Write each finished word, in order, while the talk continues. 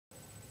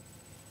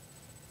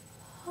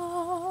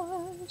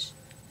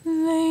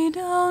Lay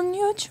down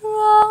your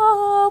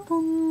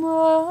troubled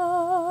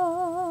mind.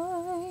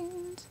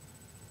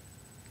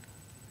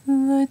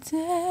 The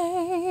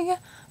day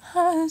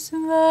has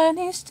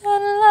vanished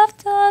and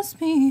left us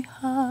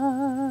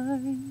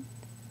behind,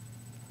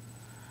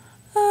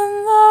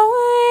 and the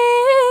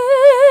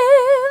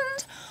wind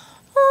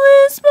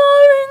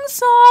whispering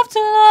soft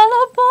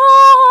lullabies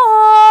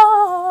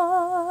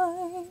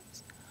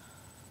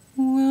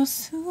will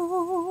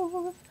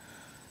soothe.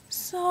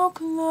 So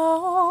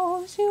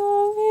close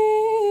your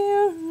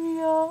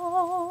weary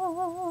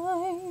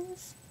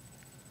eyes.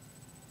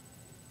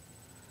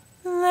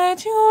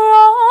 Let your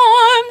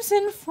arms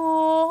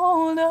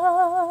enfold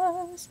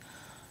us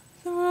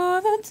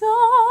through the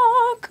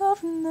dark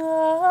of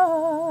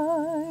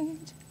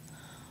night,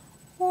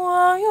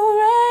 while your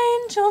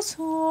angels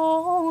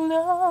hold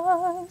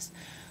us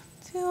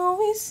till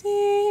we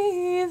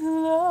see the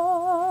light.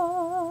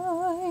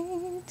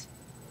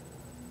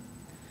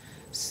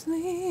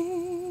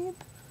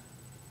 Sleep,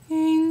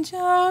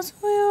 angels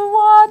will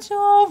watch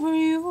over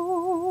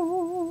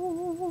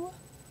you,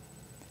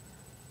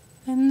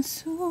 and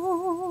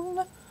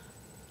soon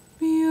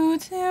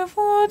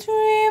beautiful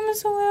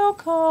dreams will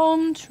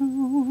come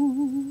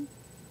true.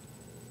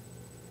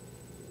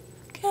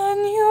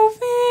 Can you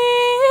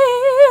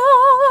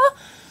feel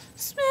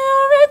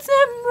spirits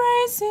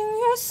embracing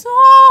your soul?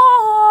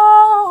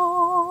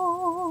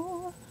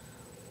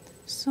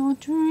 So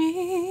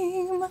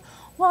dream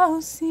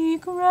while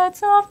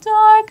secrets of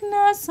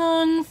darkness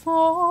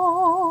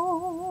unfold.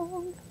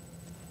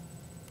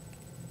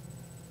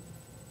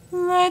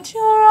 Let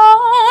your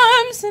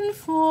arms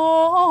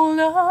enfold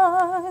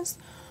us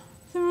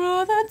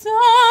through the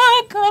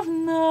dark of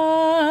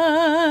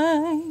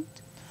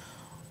night.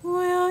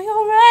 Will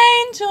your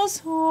angels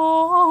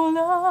hold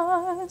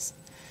us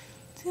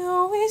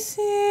till we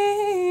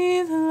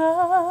see the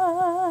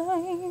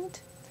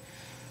light?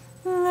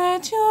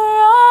 Let your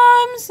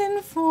arms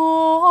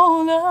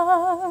enfold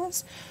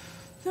us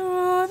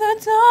through the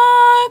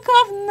dark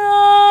of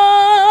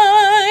night.